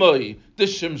Mikoimoi, the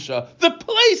Shimsha, the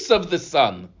place of the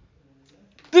sun.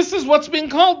 This is what's being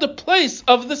called the place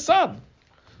of the sun.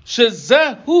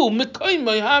 Shezehu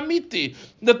Mikoimoi Hamiti,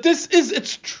 that this is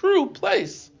its true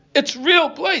place, its real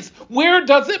place. Where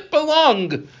does it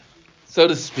belong, so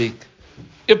to speak?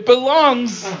 It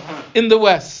belongs in the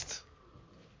west.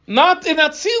 Not in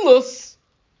Atzilus,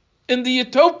 in the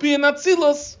utopian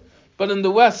Atzilus, but in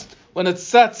the west, when it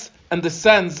sets and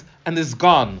descends and is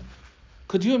gone.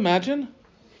 Could you imagine?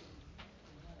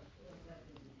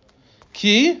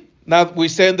 Ki, now we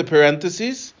say in the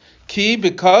parentheses, ki,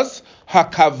 because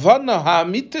hakavana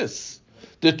ha'amitis,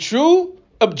 the true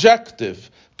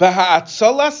objective,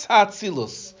 b'ha'atzolas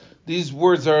ha'atzilus. These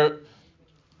words are,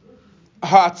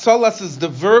 ha'atzolas is the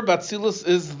verb, atzilus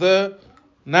is the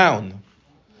noun.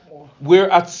 Where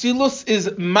atzilus is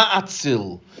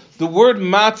ma'atzil. The word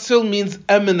ma'atzil means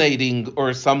emanating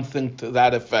or something to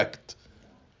that effect.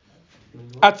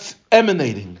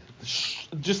 Emanating,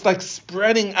 just like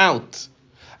spreading out.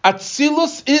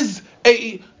 Atzilus is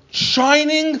a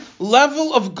shining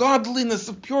level of godliness,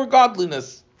 of pure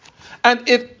godliness. And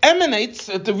it emanates,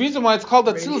 the reason why it's called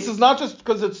Atzilus is not just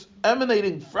because it's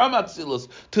emanating from Atzilus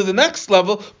to the next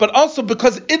level, but also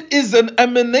because it is an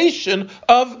emanation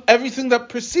of everything that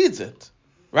precedes it.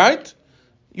 Right?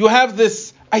 You have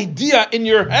this idea in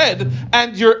your head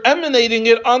and you're emanating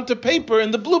it onto paper in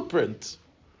the blueprint.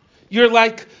 You're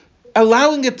like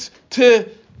allowing it to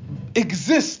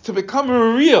exist, to become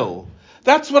real.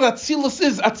 That's what Atzilus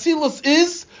is. Atzilus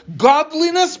is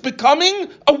godliness becoming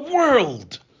a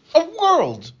world. A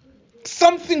world.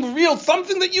 Something real,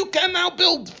 something that you can now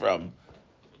build from.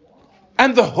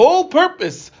 And the whole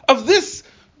purpose of this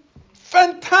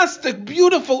fantastic,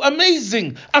 beautiful,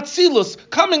 amazing Atzilus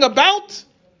coming about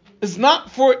is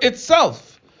not for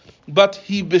itself, but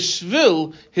he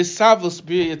bishvil hisavus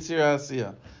b'ya yitzira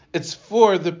asiya. It's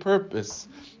for the purpose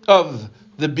of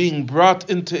the being brought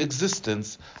into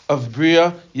existence of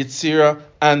bria, yitzira,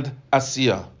 and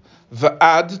asiya.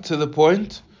 V'ad, to the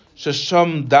point,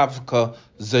 shesham davka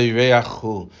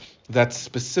zeireachu, that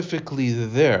specifically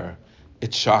there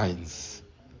it shines.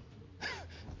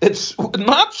 It's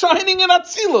not shining in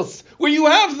Atzilus, where you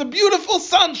have the beautiful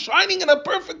sun shining in a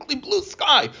perfectly blue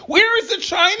sky. Where is it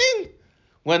shining?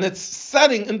 When it's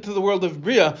setting into the world of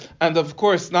Bria, and of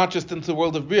course not just into the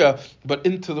world of Bria, but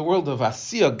into the world of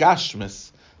Asiya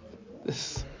Gashmis,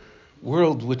 this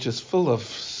world which is full of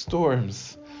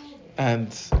storms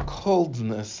and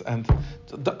coldness and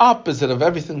the opposite of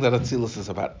everything that Atzilus is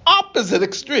about. Opposite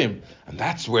extreme. And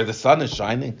that's where the sun is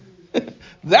shining.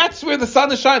 That's where the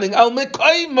sun is shining. Al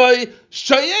Mekaimai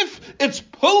Shayif, it's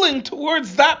pulling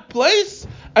towards that place,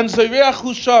 and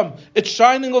Zayreach Sham, it's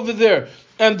shining over there.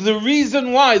 And the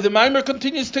reason why, the Maimer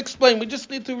continues to explain, we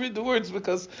just need to read the words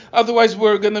because otherwise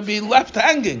we're going to be left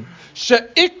hanging.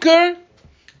 She'ikar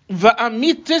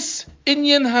va'amitis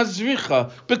inyan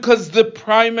hazricha, because the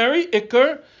primary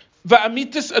ikar,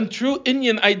 va'amitis, and true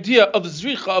inyan idea of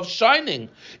zricha, of shining,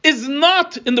 is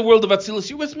not in the world of Atzilus.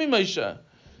 You with me, Moshe?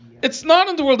 It's not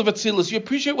in the world of Atzilus. You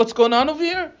appreciate what's going on over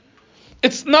here?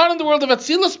 It's not in the world of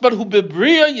Atzilus, but hu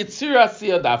bebriya yitzira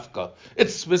asiya dafka.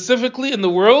 It's specifically in the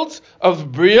world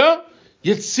of Bria,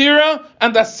 Yitzira,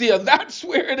 and Asiya. That's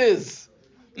where it is.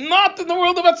 Not in the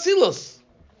world of Atzilus.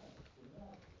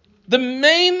 The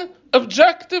main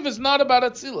objective is not about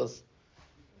Atzilus.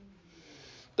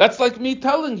 That's like me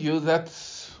telling you that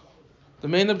the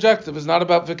main objective is not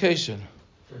about vacation.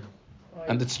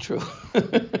 And it's true.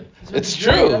 It's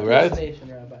true, right?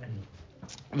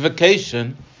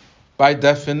 Vacation, by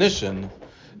definition,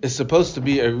 is supposed to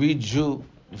be a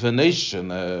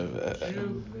rejuvenation.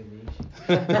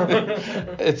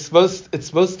 It's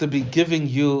supposed to be giving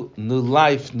you new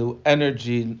life, new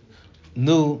energy,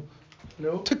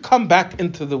 to come back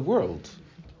into the world,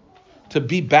 to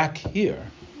be back here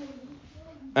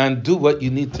and do what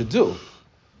you need to do.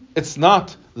 It's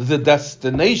not the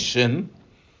destination.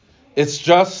 It's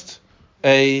just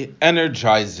a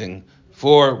energizing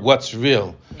for what's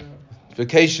real.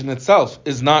 Vacation itself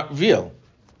is not real.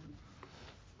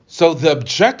 So the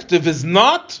objective is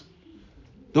not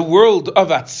the world of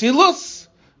Atzilus.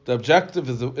 The objective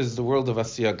is the world of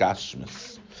Asiya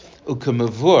Gashmis.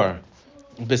 Ukemavur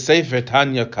b'Sefer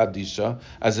Tanya Kadisha,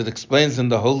 as it explains in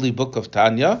the holy book of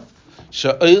Tanya,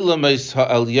 Sha'olamais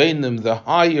ha'elyonim, the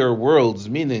higher worlds,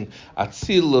 meaning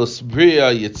Atzilus,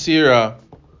 Bria, Yetzira,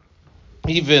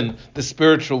 even the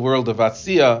spiritual world of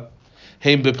Asiya,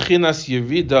 Heim bebchinas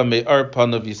Yerida me'ar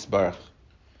panav Yisbarach.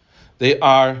 They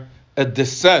are a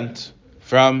descent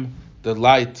from the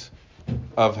light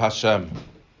of Hashem,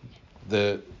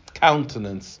 the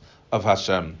countenance of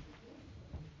Hashem.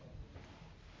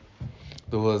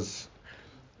 There was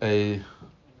a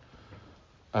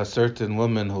certain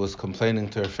woman who was complaining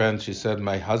to her friend. She said,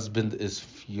 "My husband is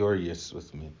furious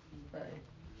with me." Right.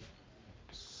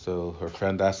 So her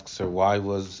friend asks her, "Why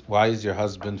is your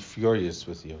husband furious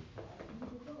with you?"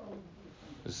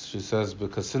 She says,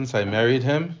 "Because since I married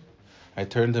him, I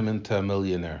turned him into a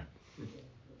millionaire."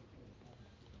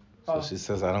 So she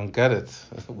says, "I don't get it.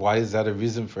 Why is that a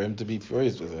reason for him to be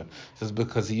furious with her?" She says,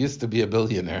 "Because he used to be a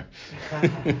billionaire."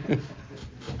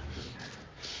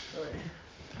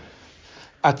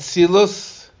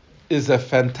 Atzilus is a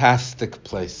fantastic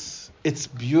place. It's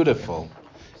beautiful.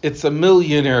 It's a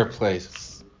millionaire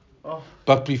place. Oh.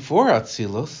 But before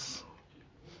Atzilus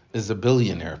is a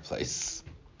billionaire place.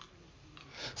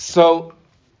 So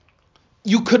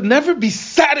you could never be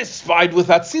satisfied with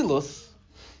Atzilus,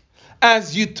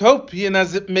 as utopian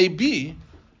as it may be,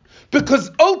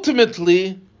 because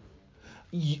ultimately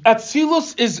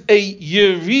Atzilus is a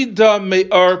Yerida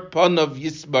Me'ar Panav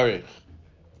Yisbarich.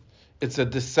 It's a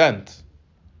descent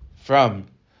from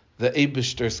the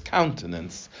Eibishter's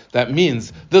countenance. That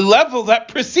means the level that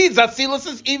precedes Atzilus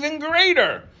is even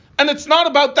greater. And it's not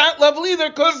about that level either,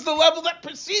 because the level that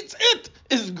precedes it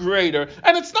is greater.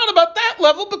 And it's not about that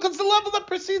level, because the level that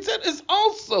precedes it is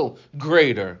also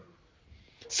greater.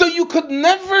 So you could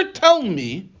never tell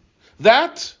me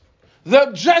that the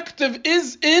objective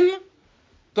is in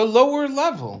the lower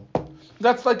level.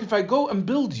 That's like if I go and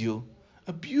build you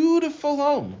a beautiful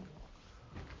home,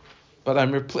 but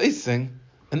I'm replacing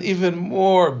an even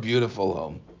more beautiful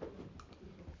home.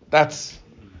 That's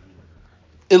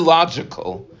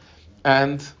illogical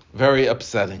and very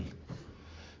upsetting.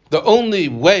 The only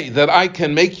way that I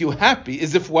can make you happy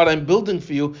is if what I'm building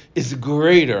for you is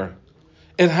greater.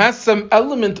 It has some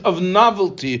element of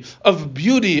novelty, of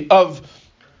beauty, of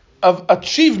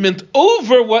achievement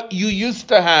over what you used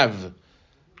to have.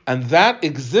 And that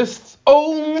exists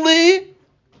only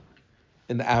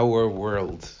in our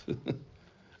world.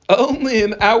 Only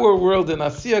in our world, in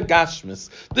Asiya Gashmis.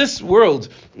 This world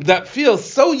that feels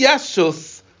so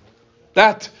yeshus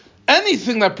that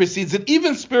anything that precedes it,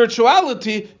 even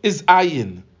spirituality, is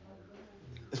ayin.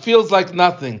 It feels like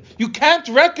nothing. You can't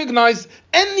recognize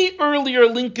any earlier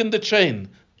link in the chain.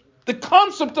 The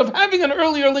concept of having an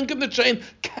earlier link in the chain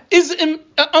is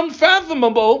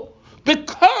unfathomable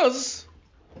because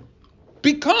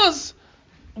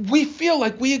we feel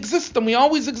like we exist and we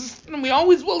always exist and we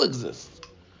always will exist.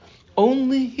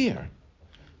 Only here,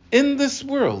 in this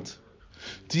world,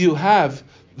 do you have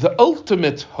the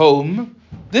ultimate home.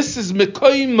 This is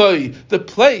Mekoimoi, the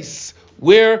place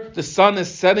where the sun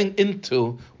is setting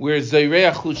into, where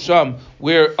Zeireach Husham,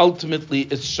 where ultimately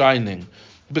it's shining.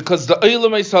 Because the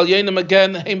Olam Yisrael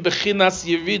again, Heim Bechinas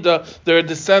Yerida, they're a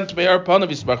descent Me'ar Panav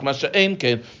Yisbarach, Masha Ein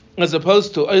Kein, as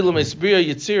opposed to Olam Bria,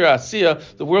 Yetzira, Asiya,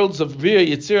 the worlds of Bria,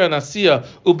 Yetzira, and Asiya,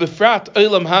 Ubefrat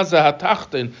Olam Haza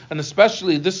HaTachtin, and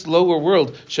especially this lower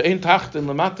world, She'ein Tachtin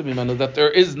Lamata Mimanu, that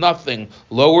there is nothing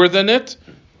lower than it.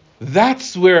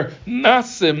 That's where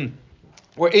Nasim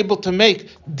were able to make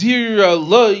Dira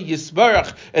Lo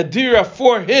Yisbarach, a Dira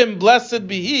for him, blessed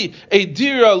be he, a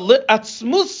Dira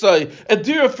Atzmusai, a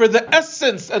Dira for the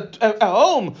essence, a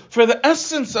home for the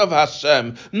essence of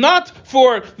Hashem, not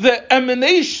for the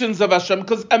emanations of Hashem,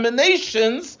 because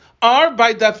emanations are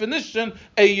by definition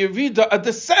a Yerida, a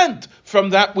descent from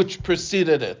that which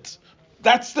preceded it.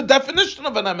 That's the definition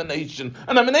of an emanation.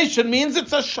 An emanation means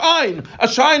it's a shine. A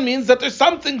shine means that there's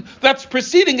something that's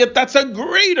preceding it that's a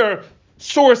greater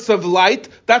source of light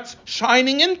that's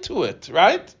shining into it,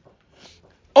 right?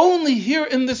 Only here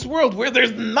in this world where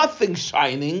there's nothing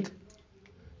shining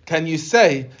can you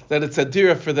say that it's a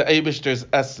dira for the Eibishter's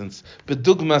essence.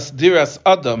 Bedugmas diras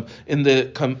adam, in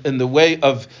the way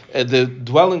of the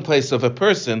dwelling place of a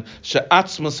person,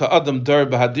 she'atzmus ha'adam dar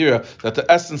b'hadira, that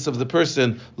the essence of the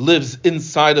person lives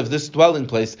inside of this dwelling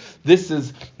place. This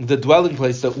is the dwelling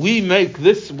place that we make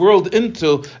this world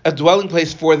into a dwelling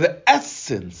place for the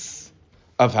essence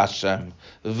of Hashem.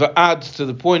 V'ad, to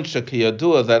the point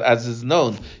shekiyadua, that as is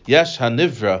known, yesh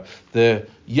hanivra, the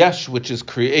yesh which is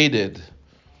created,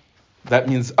 that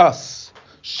means us,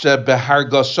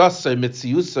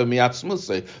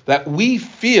 that we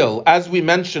feel, as we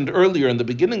mentioned earlier in the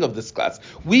beginning of this class,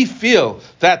 we feel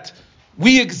that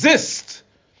we exist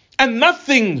and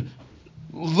nothing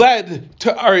led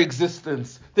to our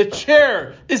existence. The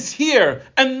chair is here,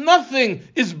 and nothing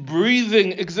is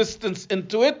breathing existence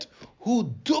into it.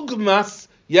 Hu dugmas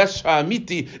yesh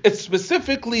ha'amiti. It's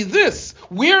specifically this.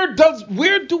 Where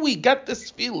do we get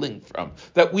this feeling from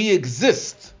that we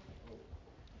exist?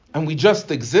 And we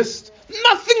just exist?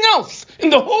 Nothing else in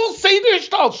the whole Seder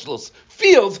Shtalshlus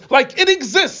feels like it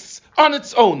exists on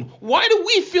its own. Why do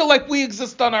we feel like we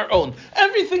exist on our own?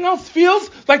 Everything else feels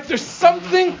like there's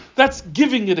something that's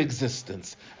giving it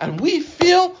existence. And we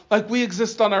feel like we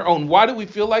exist on our own. Why do we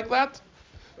feel like that?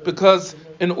 Because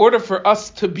in order for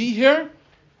us to be here,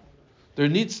 there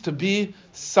needs to be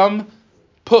some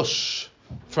push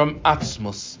from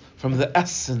Atzmus, from the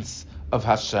essence of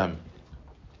Hashem.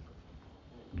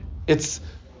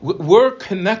 We're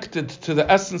connected to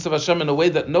the essence of Hashem in a way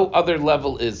that no other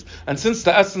level is. And since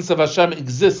the essence of Hashem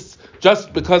exists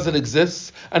just because it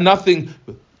exists, and nothing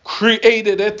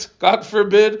created it, God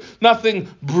forbid, nothing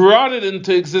brought it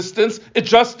into existence, it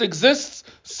just exists,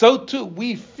 so too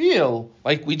we feel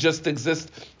like we just exist,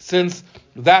 since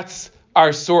that's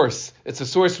our source. It's a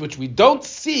source which we don't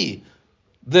see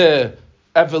the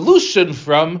evolution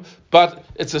from, but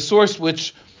it's a source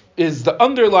which is the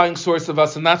underlying source of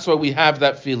us, and that's why we have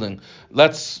that feeling.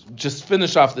 Let's just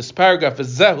finish off this paragraph.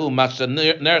 Zehu masha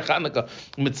ner Chanukah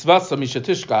mitzvasa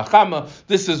Mishetishka Hachama.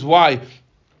 This is why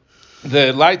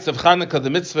the lights of Chanukah, the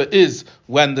mitzvah, is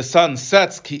when the sun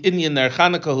sets. Ki inyan ner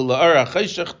Chanukah hu la'ara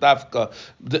chayshach davka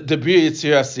debri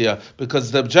yitzir asiyah.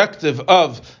 Because the objective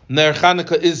of ner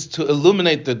Chanukah is to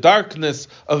illuminate the darkness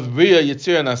of bria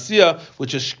yitzir and asiyah,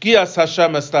 which is shkias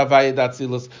Hashem estavayid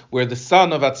atzilus, where the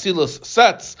sun of atzilus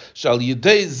sets. Shal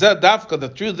yidei zeh davka,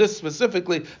 that through this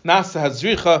specifically, nasa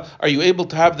hazricha, are you able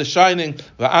to have the shining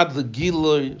va'ad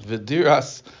legiloy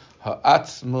v'diras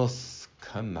ha'atzmus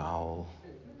kanal,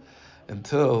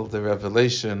 until the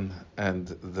revelation and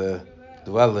the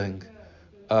dwelling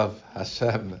of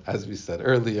Hashem, as we said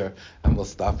earlier. And we'll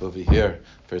stop over here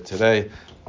for today.